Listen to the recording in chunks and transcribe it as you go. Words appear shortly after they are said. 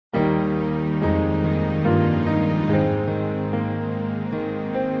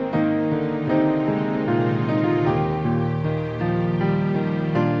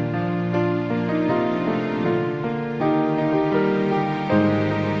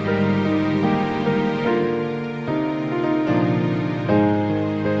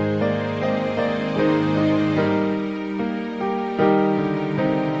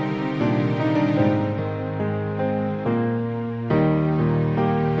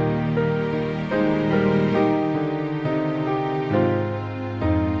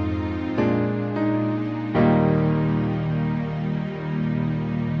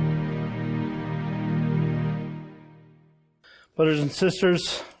Brothers and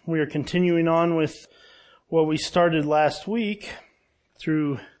sisters, we are continuing on with what we started last week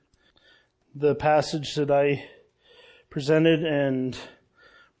through the passage that I presented. And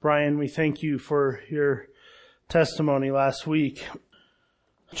Brian, we thank you for your testimony last week.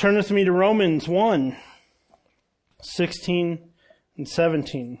 Turn with me to Romans 1, 16 and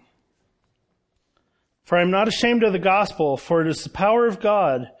 17. For I am not ashamed of the gospel, for it is the power of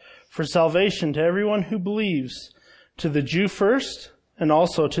God for salvation to everyone who believes, to the Jew first, and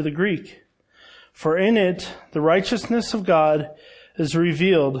also to the Greek. For in it the righteousness of God is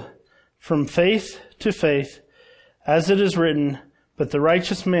revealed from faith to faith, as it is written, but the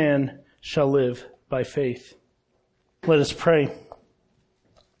righteous man shall live by faith. Let us pray.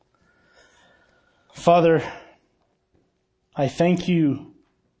 Father, I thank you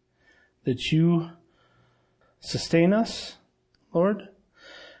that you sustain us, Lord.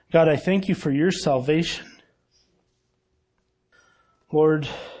 God, I thank you for your salvation. Lord,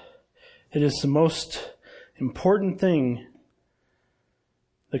 it is the most important thing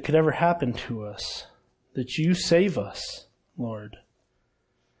that could ever happen to us, that you save us, Lord.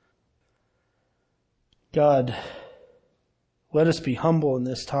 God, let us be humble in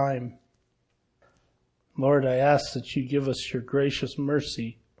this time. Lord, I ask that you give us your gracious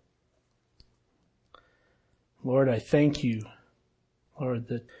mercy. Lord, I thank you, Lord,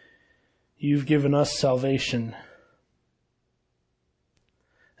 that you've given us salvation.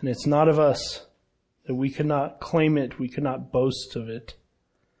 And it's not of us, that we cannot claim it, we cannot boast of it.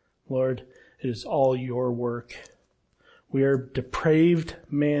 Lord, it is all your work. We are depraved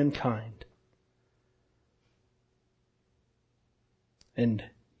mankind. And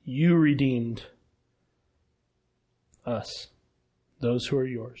you redeemed us, those who are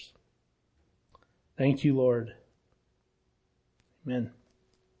yours. Thank you, Lord. Amen.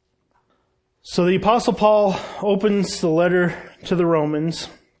 So the Apostle Paul opens the letter to the Romans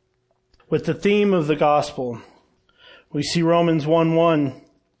with the theme of the gospel. We see Romans 1:1.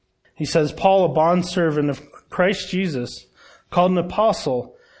 He says, Paul, a bondservant of Christ Jesus, called an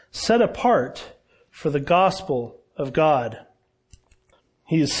apostle, set apart for the gospel of God.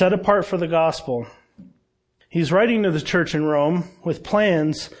 He is set apart for the gospel. He's writing to the church in Rome with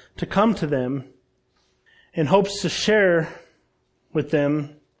plans to come to them in hopes to share with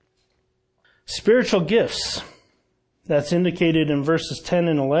them spiritual gifts. That's indicated in verses 10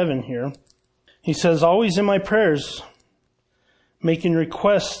 and 11 here. He says, always in my prayers, making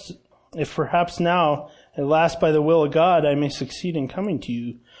requests, if perhaps now, at last by the will of God, I may succeed in coming to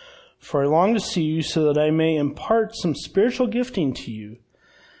you. For I long to see you so that I may impart some spiritual gifting to you,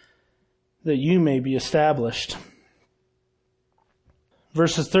 that you may be established.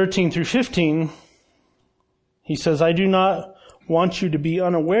 Verses 13 through 15, he says, I do not want you to be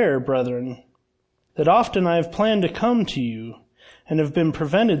unaware, brethren, that often I have planned to come to you and have been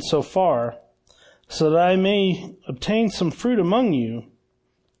prevented so far, so that I may obtain some fruit among you.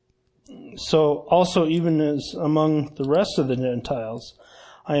 So also even as among the rest of the Gentiles,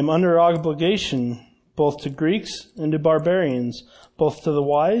 I am under obligation both to Greeks and to barbarians, both to the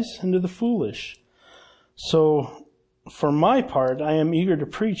wise and to the foolish. So for my part, I am eager to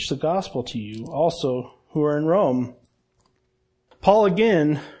preach the gospel to you also who are in Rome. Paul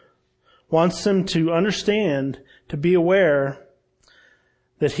again wants them to understand, to be aware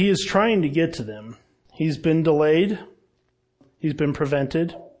that he is trying to get to them. He's been delayed. He's been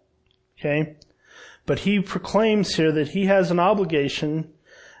prevented. Okay? But he proclaims here that he has an obligation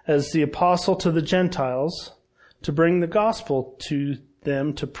as the apostle to the Gentiles to bring the gospel to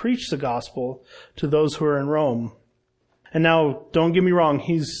them, to preach the gospel to those who are in Rome. And now, don't get me wrong,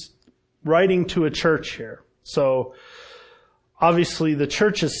 he's writing to a church here. So, obviously the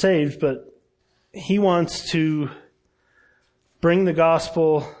church is saved, but he wants to bring the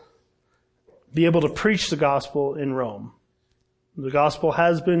gospel, be able to preach the gospel in Rome. The gospel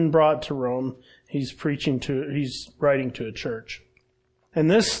has been brought to Rome. He's writing to a church. And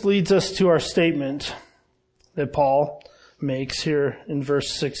this leads us to our statement that Paul makes here in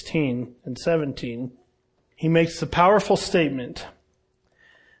verse 16 and 17. He makes the powerful statement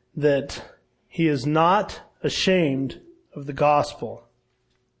that he is not ashamed of the gospel.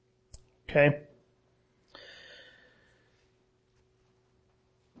 Okay?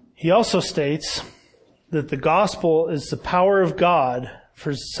 He also states that the gospel is the power of God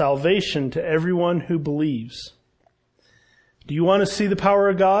for salvation to everyone who believes. Do you want to see the power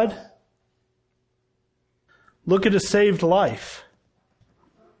of God? Look at a saved life.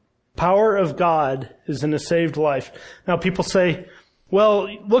 Power of God is in a saved life. Now people say, well,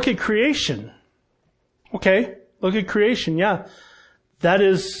 look at creation. Okay, look at creation. Yeah, that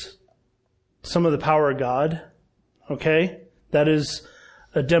is some of the power of God. Okay, That is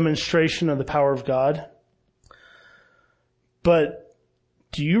a demonstration of the power of God. But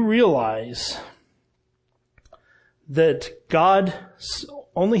do you realize that God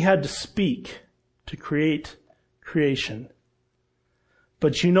only had to speak to create creation?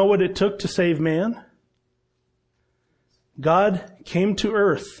 But you know what it took to save man? God came to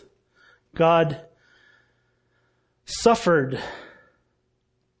earth. God suffered.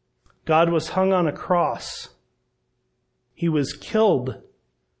 God was hung on a cross. He was killed.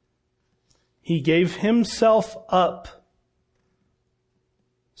 He gave himself up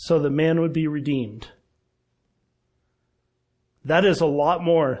so that man would be redeemed. That is a lot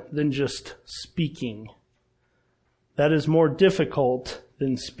more than just speaking. That is more difficult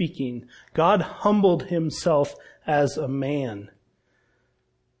than speaking. God humbled himself as a man.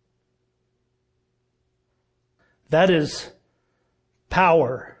 That is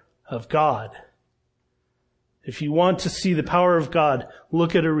power of God. If you want to see the power of God,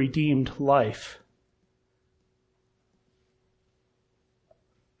 look at a redeemed life.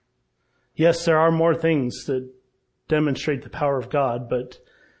 Yes, there are more things that demonstrate the power of God, but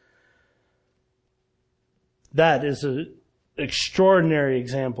that is an extraordinary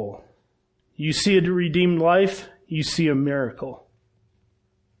example. You see a redeemed life, you see a miracle.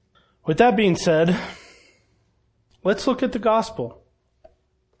 With that being said, let's look at the gospel,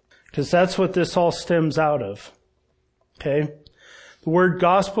 because that's what this all stems out of. Okay? The word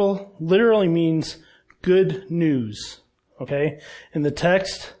gospel literally means good news. Okay? In the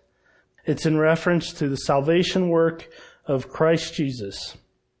text, it's in reference to the salvation work of Christ Jesus.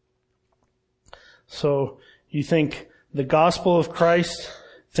 So you think the gospel of Christ,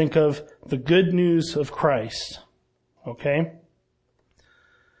 think of the good news of Christ. Okay?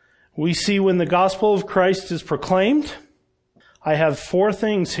 We see when the gospel of Christ is proclaimed, I have 4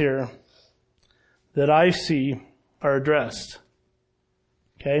 things here that I see are addressed.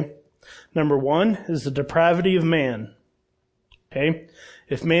 Okay? Number 1 is the depravity of man. Okay?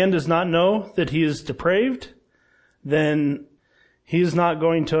 If man does not know that he is depraved, then he is not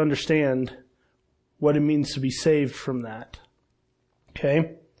going to understand what it means to be saved from that.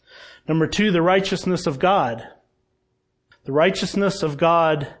 Okay? Number 2, the righteousness of God. The righteousness of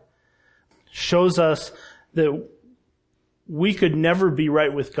God shows us that we could never be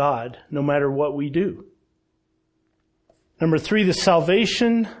right with God, no matter what we do. Number 3, the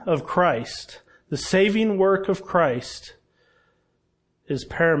salvation of Christ. The saving work of Christ is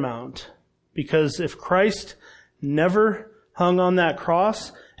paramount. Because if Christ never hung on that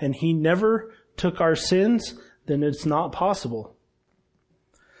cross and he never took our sins, then it's not possible.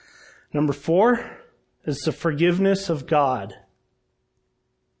 Number 4 is the forgiveness of God.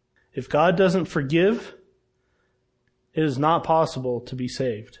 If God doesn't forgive, it is not possible to be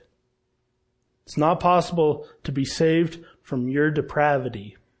saved. It's not possible to be saved from your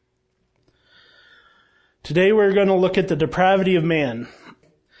depravity. Today we're going to look at the depravity of man.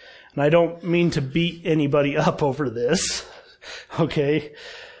 And I don't mean to beat anybody up over this. Okay?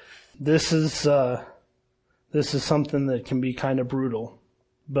 This is something that can be kind of brutal.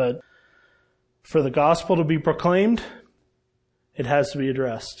 But for the gospel to be proclaimed, it has to be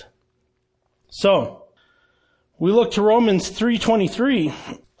addressed. So, we look to Romans 3:23.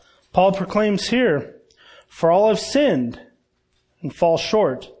 Paul proclaims here, for all have sinned and fall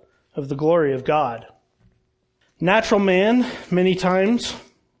short of the glory of God. Natural man, many times,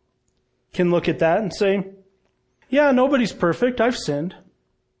 can look at that and say, yeah, nobody's perfect, I've sinned.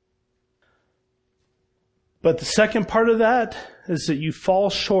 But the second part of that is that you fall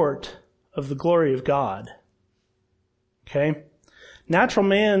short of the glory of God. Okay? Natural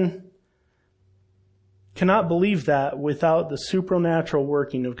man cannot believe that without the supernatural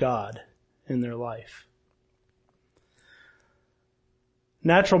working of God in their life.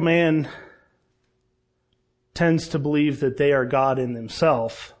 Natural man tends to believe that they are God in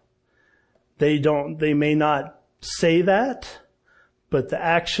themselves. They may not say that, but the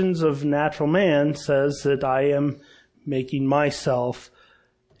actions of natural man says that I am making myself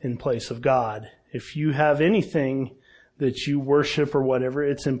in place of God. If you have anything that you worship or whatever,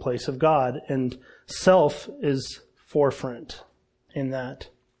 it's in place of God. And self is forefront in that.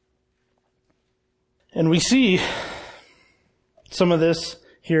 And we see some of this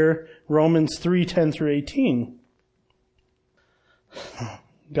here, Romans 3:10 through 18.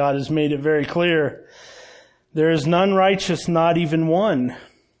 God has made it very clear. There is none righteous, not even one.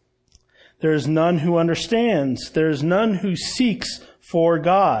 There is none who understands. There is none who seeks for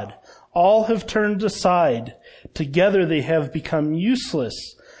God. All have turned aside. Together they have become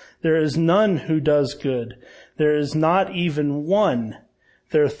useless. There is none who does good. There is not even one.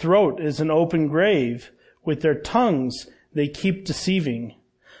 Their throat is an open grave. With their tongues they keep deceiving.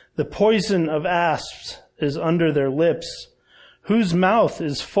 The poison of asps is under their lips, whose mouth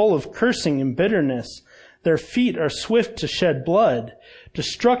is full of cursing and bitterness. Their feet are swift to shed blood.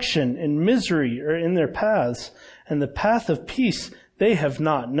 Destruction and misery are in their paths, and the path of peace they have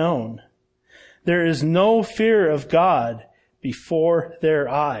not known. There is no fear of God before their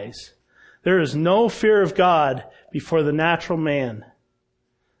eyes. There is no fear of God before the natural man.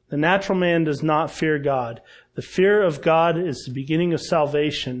 The natural man does not fear God. The fear of God is the beginning of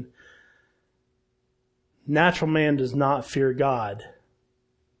salvation. Natural man does not fear God.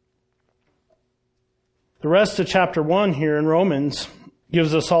 The rest of chapter 1 here in Romans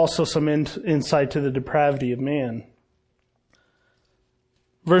gives us also some insight to the depravity of man.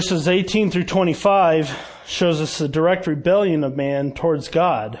 Verses 18 through 25 shows us the direct rebellion of man towards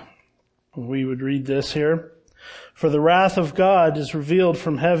God. We would read this here. For the wrath of God is revealed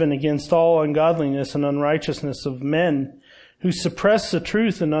from heaven against all ungodliness and unrighteousness of men who suppress the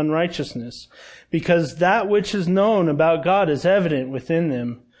truth in unrighteousness, because that which is known about God is evident within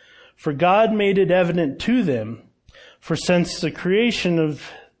them. For God made it evident to them. For since the creation of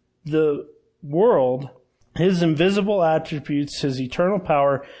the world, His invisible attributes, His eternal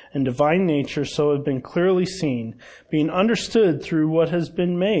power and divine nature so have been clearly seen, being understood through what has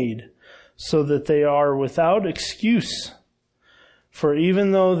been made, so that they are without excuse. For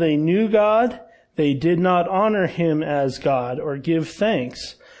even though they knew God, they did not honor Him as God or give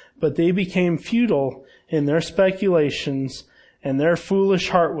thanks, but they became futile in their speculations, and their foolish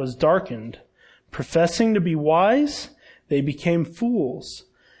heart was darkened. Professing to be wise, they became fools,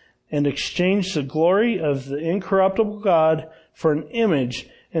 and exchanged the glory of the incorruptible God for an image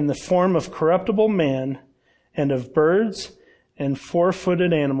in the form of corruptible man, and of birds, and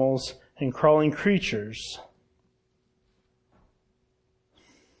four-footed animals, and crawling creatures.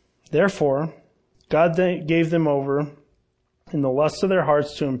 Therefore, God gave them over in the lust of their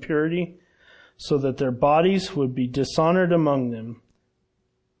hearts to impurity, so that their bodies would be dishonored among them.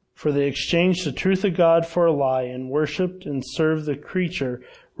 For they exchanged the truth of God for a lie, and worshipped and served the creature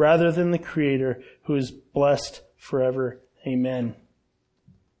rather than the Creator, who is blessed forever. Amen.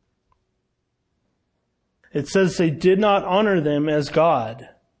 It says they did not honor them as God.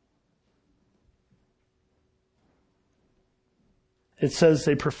 It says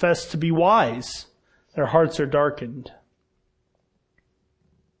they profess to be wise. Their hearts are darkened.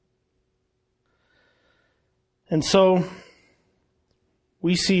 And so,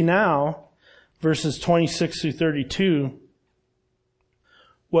 we see now, verses 26 through 32,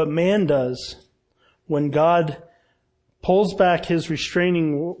 what man does when God pulls back His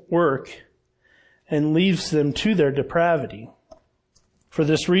restraining work and leaves them to their depravity. For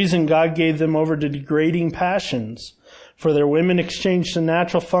this reason, God gave them over to degrading passions. For their women exchanged the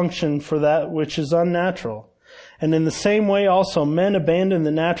natural function for that which is unnatural. And in the same way also men abandoned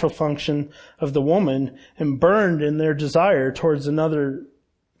the natural function of the woman and burned in their desire towards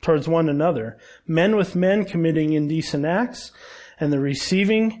one another, men with men committing indecent acts, and the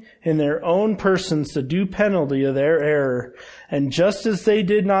receiving in their own persons the due penalty of their error. And just as they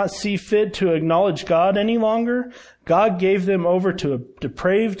did not see fit to acknowledge God any longer, God gave them over to a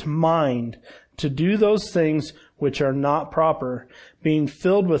depraved mind to do those things which are not proper, being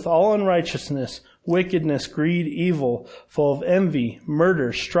filled with all unrighteousness, wickedness, greed, evil, full of envy,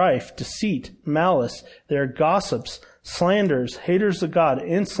 murder, strife, deceit, malice. They are gossips, slanderers, haters of God,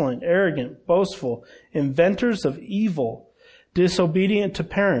 insolent, arrogant, boastful, inventors of evil, disobedient to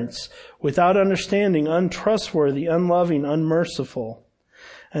parents, without understanding, untrustworthy, unloving, unmerciful.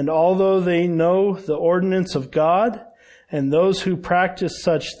 And although they know the ordinance of God, and those who practice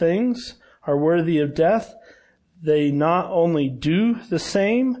such things are worthy of death, they not only do the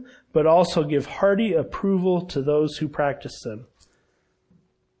same, but also give hearty approval to those who practice them.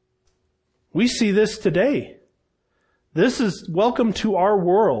 We see this today. This is welcome to our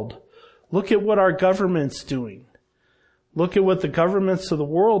world. Look at what our government's doing. Look at what the governments of the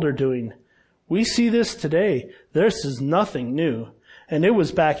world are doing. We see this today. This is nothing new. And it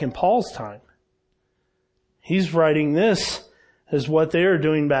was back in Paul's time. He's writing this as what they were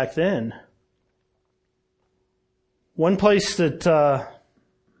doing back then. One thing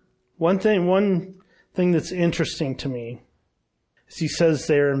that's interesting to me is he says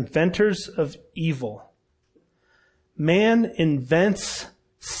they are inventors of evil. Man invents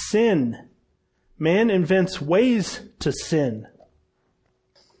sin. Man invents ways to sin.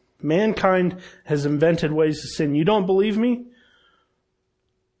 Mankind has invented ways to sin. You don't believe me?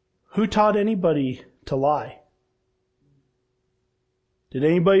 Who taught anybody to lie? Did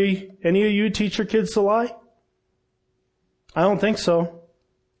any of you teach your kids to lie? I don't think so.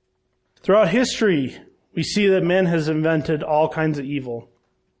 Throughout history, we see that man has invented all kinds of evil.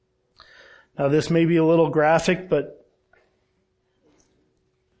 Now, this may be a little graphic, but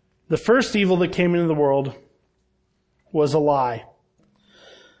the first evil that came into the world was a lie.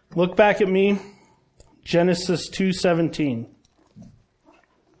 Look back at me, Genesis 2:17.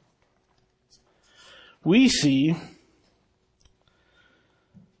 We see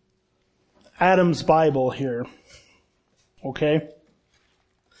Adam's Bible here. Okay?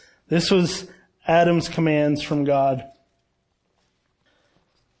 This was Adam's commands from God.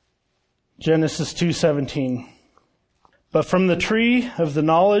 Genesis 2:17. But from the tree of the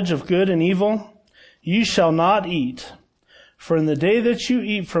knowledge of good and evil you shall not eat, for in the day that you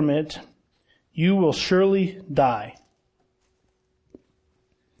eat from it, you will surely die.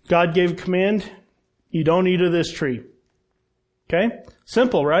 God gave a command, you don't eat of this tree. Okay?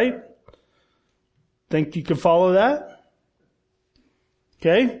 Simple, right? Think you can follow that?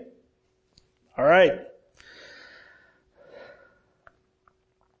 Okay? All right.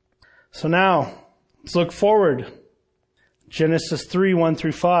 So now, let's look forward. Genesis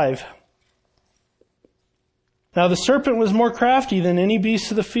 3:1-5. Now the serpent was more crafty than any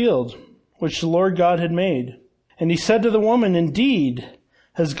beast of the field, which the Lord God had made. And he said to the woman, indeed,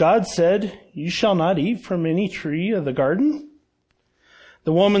 has God said, you shall not eat from any tree of the garden?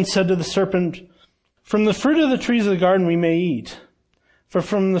 The woman said to the serpent, from the fruit of the trees of the garden we may eat. For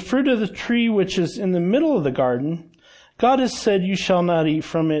from the fruit of the tree which is in the middle of the garden, God has said, you shall not eat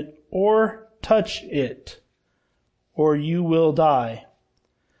from it or touch it, or you will die.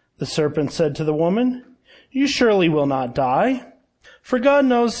 The serpent said to the woman, you surely will not die. For God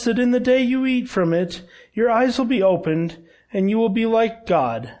knows that in the day you eat from it, your eyes will be opened, and you will be like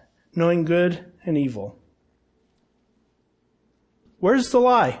God, knowing good and evil. Where's the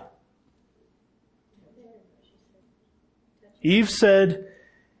lie? Eve said,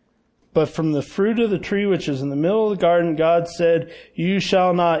 but from the fruit of the tree which is in the middle of the garden, God said, you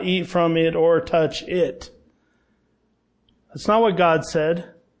shall not eat from it or touch it. That's not what God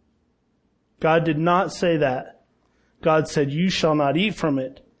said. God did not say that. God said, you shall not eat from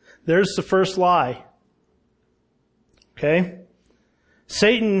it. There's the first lie. Okay?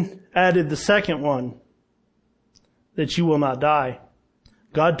 Satan added the second one, that you will not die.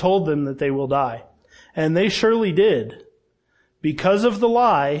 God told them that they will die. And they surely did. Because of the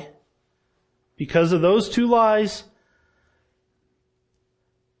lie, because of those two lies,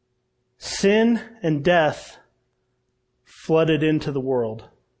 sin and death flooded into the world.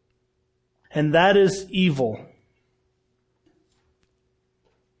 And that is evil.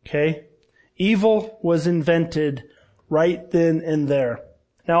 Okay? Evil was invented right then and there.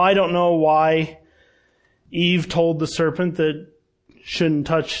 Now, I don't know why Eve told the serpent that shouldn't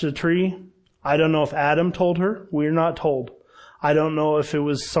touch the tree. I don't know if Adam told her. We're not told. I don't know if it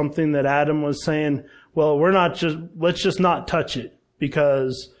was something that Adam was saying, well, let's just not touch it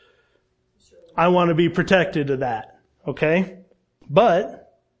because I want to be protected of that. Okay?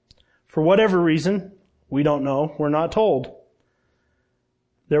 But, for whatever reason, we don't know. We're not told.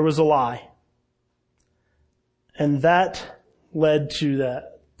 There was a lie. And that led to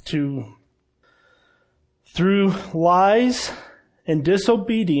that. Through lies and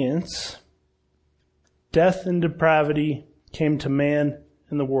disobedience, death and depravity came to man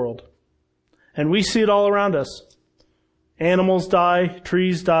and the world. And we see it all around us. Animals die,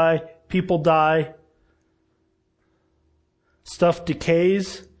 trees die, people die. Stuff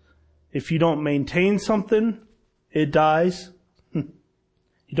decays. If you don't maintain something, it dies.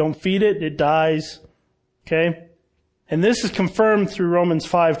 You don't feed it, it dies. Okay? And this is confirmed through Romans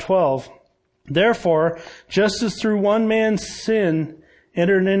 5:12. Therefore, just as through one man's sin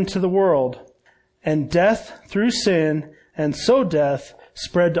entered into the world, and death through sin, and so death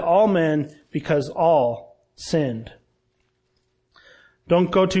spread to all men because all sinned.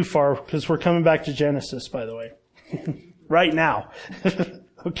 Don't go too far, because we're coming back to Genesis, by the way. Right now.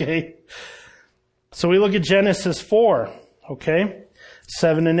 Okay? So we look at Genesis 4, okay?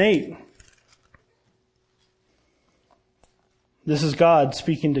 7 and 8. This is God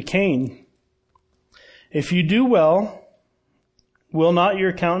speaking to Cain. If you do well, will not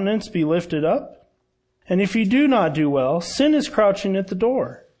your countenance be lifted up? And if you do not do well, sin is crouching at the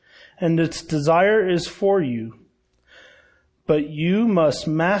door, and its desire is for you, but you must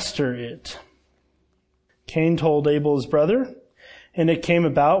master it. Cain told Abel his brother, and it came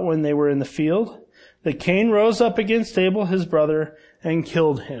about when they were in the field, that Cain rose up against Abel his brother and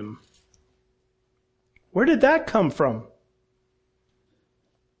killed him. Where did that come from?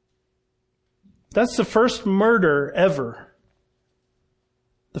 That's the first murder ever.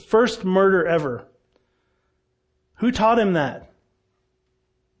 The first murder ever. Who taught him that?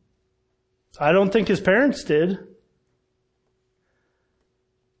 I don't think his parents did.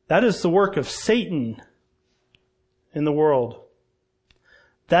 That is the work of Satan in the world.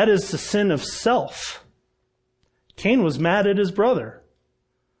 That is the sin of self. Cain was mad at his brother.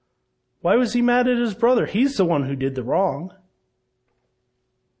 Why was he mad at his brother? He's the one who did the wrong.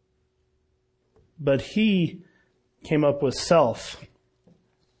 But he came up with self.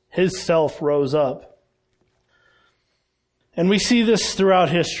 His self rose up. And we see this throughout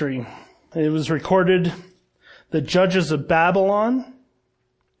history. It was recorded the judges of Babylon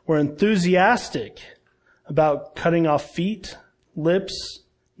were enthusiastic about cutting off feet, lips,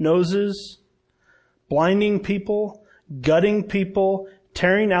 noses, blinding people, gutting people,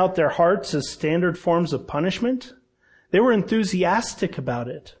 tearing out their hearts as standard forms of punishment. They were enthusiastic about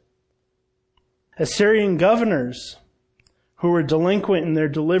it. Assyrian governors who were delinquent in their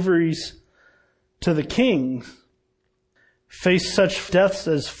deliveries to the king faced such deaths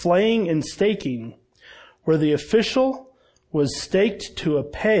as flaying and staking, where the official was staked to a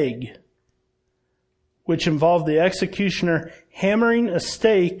peg, which involved the executioner hammering a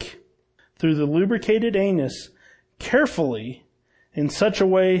stake through the lubricated anus carefully in such a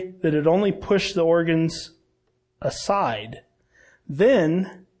way that it only pushed the organs aside.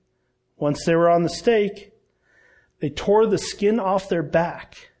 Then, once they were on the stake, they tore the skin off their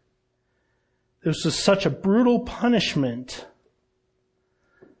back. This was such a brutal punishment.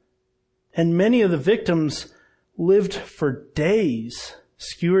 And many of the victims lived for days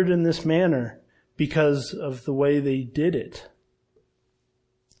skewered in this manner because of the way they did it.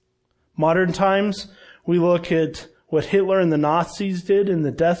 Modern times, we look at what Hitler and the Nazis did in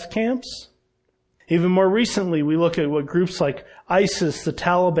the death camps. Even more recently, we look at what groups like ISIS, the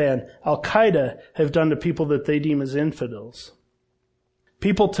Taliban, Al-Qaeda have done to people that they deem as infidels.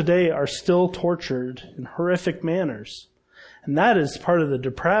 People today are still tortured in horrific manners. And that is part of the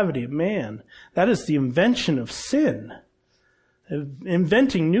depravity of man. That is the invention of sin.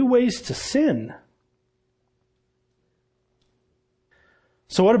 Inventing new ways to sin.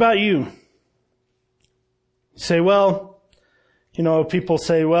 So what about you? You say, well, people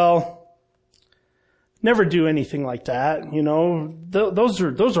say, well, never do anything like that.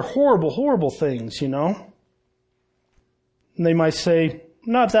 Those are horrible, horrible things, And they might say,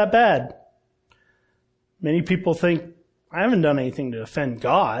 not that bad. Many people think, I haven't done anything to offend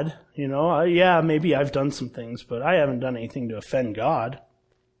God. Yeah, maybe I've done some things, but I haven't done anything to offend God.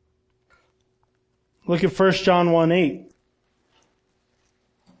 Look at 1 John 1:8.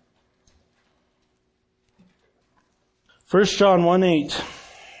 1 John 1:8.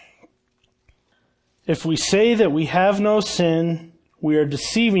 If we say that we have no sin, we are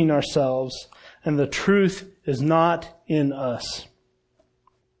deceiving ourselves, and the truth is not in us.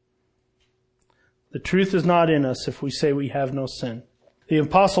 The truth is not in us if we say we have no sin. The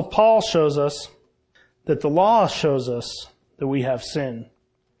Apostle Paul shows us that the law shows us that we have sin.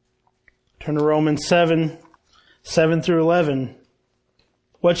 Turn to Romans 7:7-11.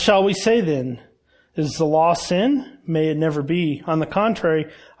 What shall we say then? Is the law sin? May it never be. On the contrary,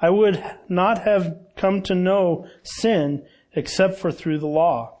 I would not have come to know sin except for through the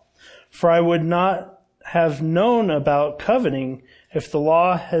law. For I would not have known about coveting if the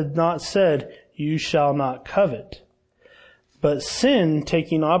law had not said, you shall not covet. But sin,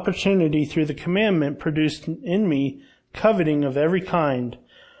 taking opportunity through the commandment, produced in me coveting of every kind.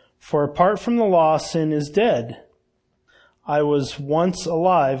 For apart from the law, sin is dead. I was once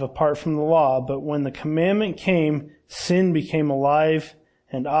alive apart from the law, but when the commandment came, sin became alive,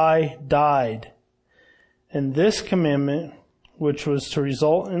 and I died. And this commandment, which was to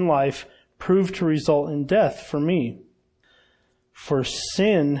result in life, proved to result in death for me. For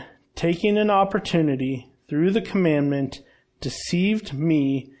sin, taking an opportunity through the commandment, deceived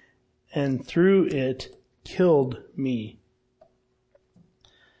me, and through it killed me.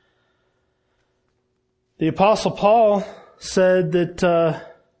 The Apostle Paul said that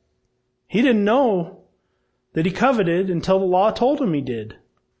he didn't know that he coveted until the law told him he did.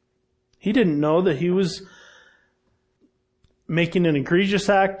 He didn't know that he was making an egregious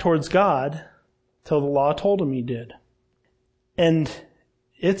act towards God till the law told him he did. And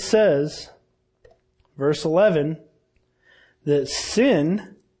it says, verse 11, that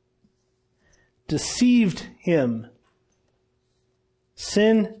sin deceived him.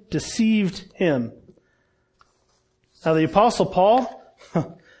 Sin deceived him. Now the Apostle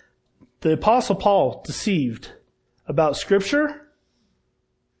Paul deceived about Scripture?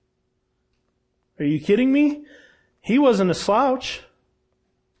 Are you kidding me? He wasn't a slouch.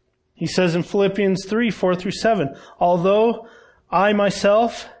 He says in Philippians 3:4-7, although I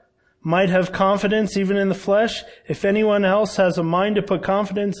myself might have confidence even in the flesh, if anyone else has a mind to put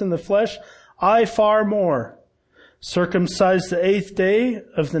confidence in the flesh, I far more. Circumcised the 8th day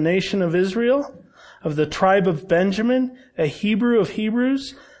of the nation of Israel, of the tribe of Benjamin, a Hebrew of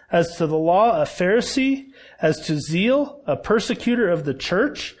Hebrews, as to the law, a Pharisee, as to zeal, a persecutor of the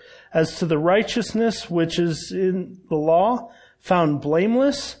church, as to the righteousness which is in the law, found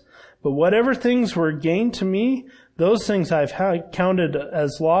blameless. But whatever things were gained to me, those things I've counted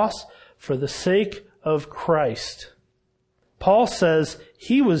as loss for the sake of Christ. Paul says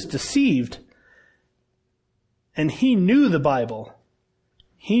he was deceived, and he knew the Bible.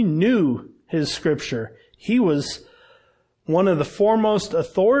 He knew his scripture. He was one of the foremost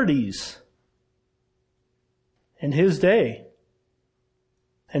authorities in his day.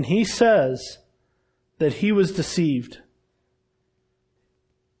 And he says that he was deceived.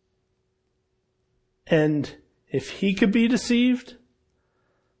 And if he could be deceived,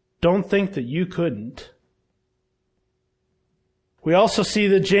 don't think that you couldn't. We also see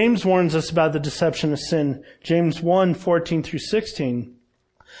that James warns us about the deception of sin. James 1:14 through 16.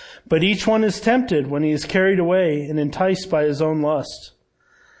 But each one is tempted when he is carried away and enticed by his own lust.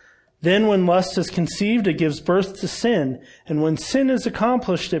 Then when lust is conceived, it gives birth to sin. And when sin is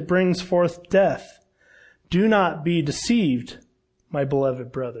accomplished, it brings forth death. Do not be deceived, my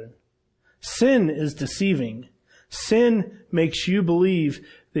beloved brethren. Sin is deceiving. Sin makes you believe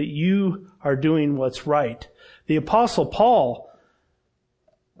that you are doing what's right. The Apostle Paul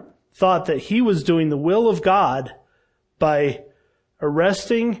thought that he was doing the will of God by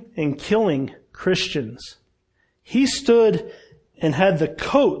arresting and killing Christians. He stood and had the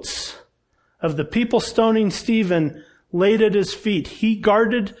coats of the people stoning Stephen laid at his feet. He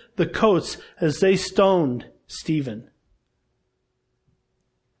guarded the coats as they stoned Stephen.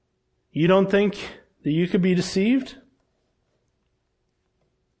 You don't think that you could be deceived?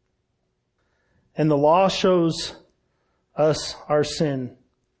 And the law shows us our sin.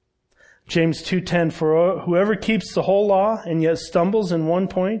 James 2:10, for whoever keeps the whole law and yet stumbles in one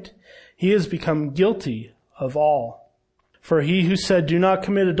point, he has become guilty of all. For he who said, do not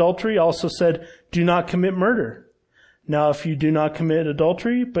commit adultery, also said, do not commit murder. Now if you do not commit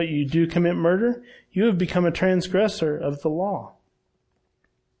adultery, but you do commit murder, you have become a transgressor of the law.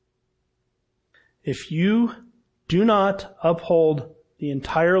 If you do not uphold the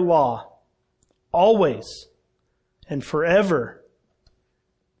entire law, always and forever,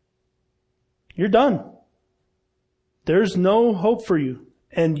 you're done. There's no hope for you.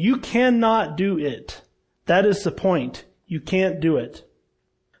 And you cannot do it. That is the point. You can't do it.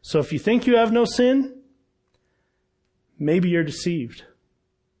 So if you think you have no sin, maybe you're deceived.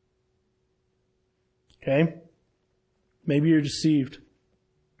 Okay? Maybe you're deceived.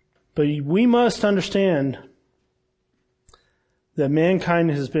 But we must understand that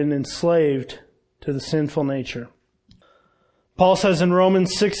mankind has been enslaved to the sinful nature. Paul says in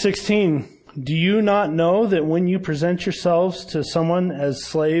Romans 6:16, do you not know that when you present yourselves to someone as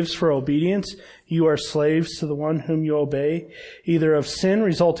slaves for obedience, you are slaves to the one whom you obey, either of sin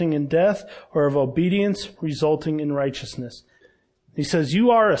resulting in death or of obedience resulting in righteousness? He says, you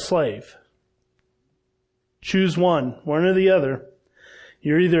are a slave. Choose one or the other.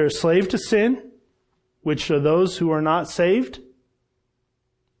 You're either a slave to sin, which are those who are not saved,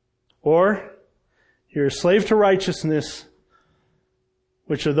 or you're a slave to righteousness,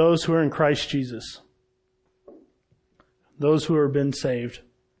 which are those who are in Christ Jesus. Those who have been saved.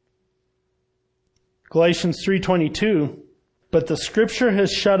 Galatians 3:22, but the scripture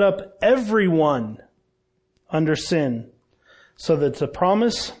has shut up everyone under sin, so that the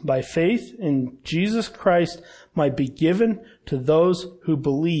promise by faith in Jesus Christ might be given to those who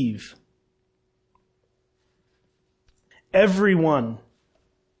believe. Everyone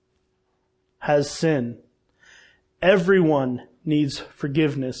has sin. Everyone needs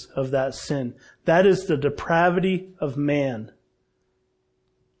forgiveness of that sin. That is the depravity of man.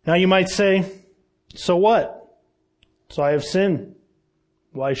 Now you might say, so what? So I have sinned.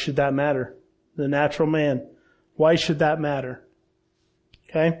 Why should that matter? The natural man. Why should that matter?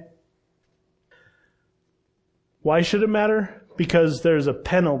 Okay? Why should it matter? Because there's a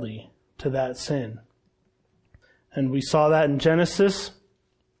penalty to that sin. And we saw that in Genesis.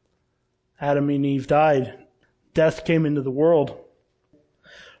 Adam and Eve died. Death came into the world.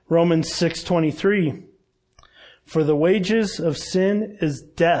 Romans 6:23. For the wages of sin is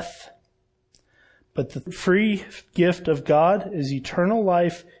death, but the free gift of God is eternal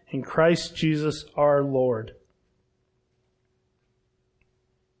life in Christ Jesus our Lord.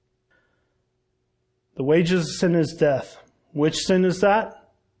 The wages of sin is death. Which sin is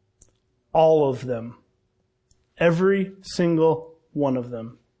that? All of them. Every single one of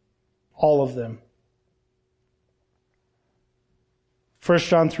them. All of them. 1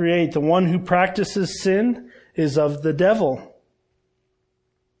 John 3:8, the one who practices sin is of the devil.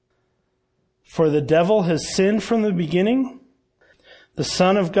 For the devil has sinned from the beginning. The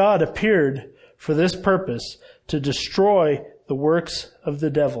Son of God appeared for this purpose, to destroy the works of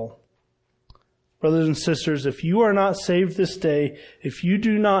the devil. Brothers and sisters, if you are not saved this day, if you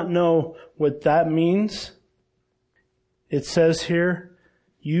do not know what that means, it says here,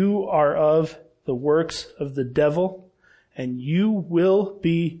 you are of the works of the devil, and you will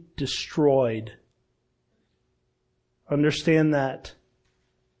be destroyed. Understand that.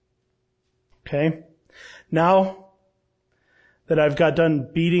 Okay? Now that I've got done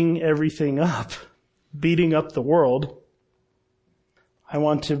beating everything up, beating up the world, I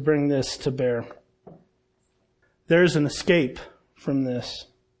want to bring this to bear. There's an escape from this.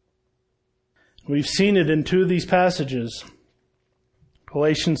 We've seen it in two of these passages.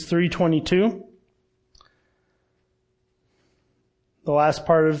 Galatians 3:22. The last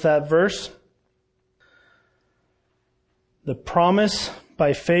part of that verse. The promise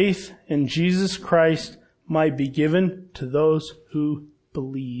by faith in Jesus Christ might be given to those who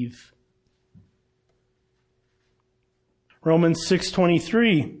believe. Romans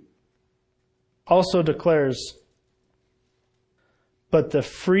 6:23 also declares, but the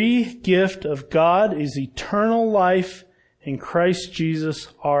free gift of God is eternal life in Christ Jesus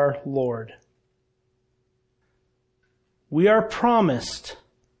our Lord. We are promised,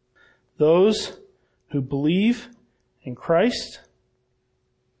 those who believe in Christ,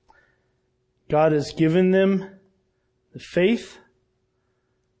 God has given them the faith,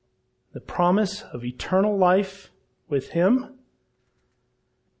 the promise of eternal life with Him,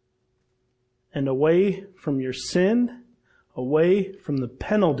 and away from your sin, away from the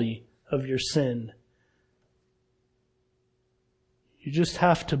penalty of your sin. You just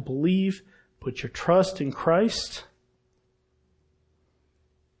have to believe, put your trust in Christ,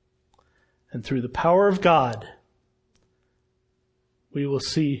 and through the power of God, we will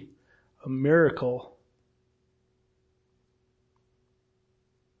see a miracle.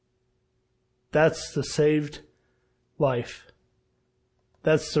 That's the saved life.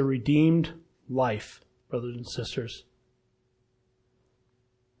 That's the redeemed life, brothers and sisters.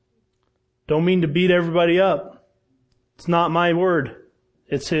 Don't mean to beat everybody up. It's not my word.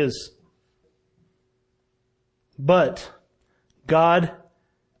 It's His. But God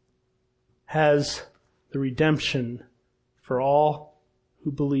has the redemption for all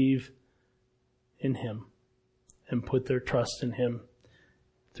who believe in Him and put their trust in Him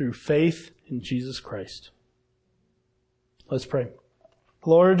through faith in Jesus Christ. Let's pray.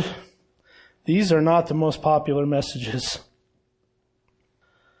 Lord, these are not the most popular messages,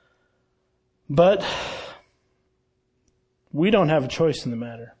 but we don't have a choice in the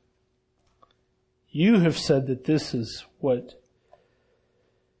matter. You have said that this is what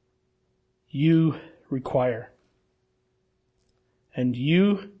you require. And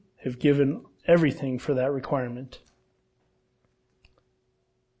you have given everything for that requirement.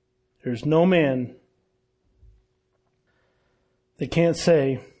 There's no man that can't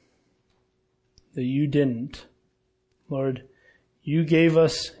say that you didn't. Lord, you gave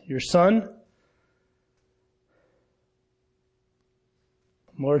us your Son.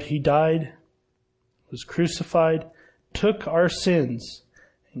 Lord, He died, was crucified, took our sins,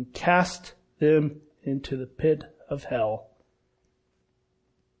 and cast them into the pit of hell,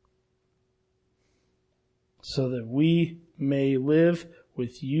 so that we may live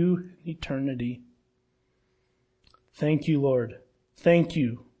with you in eternity. Thank you, Lord. Thank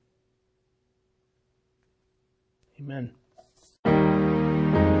you. Amen.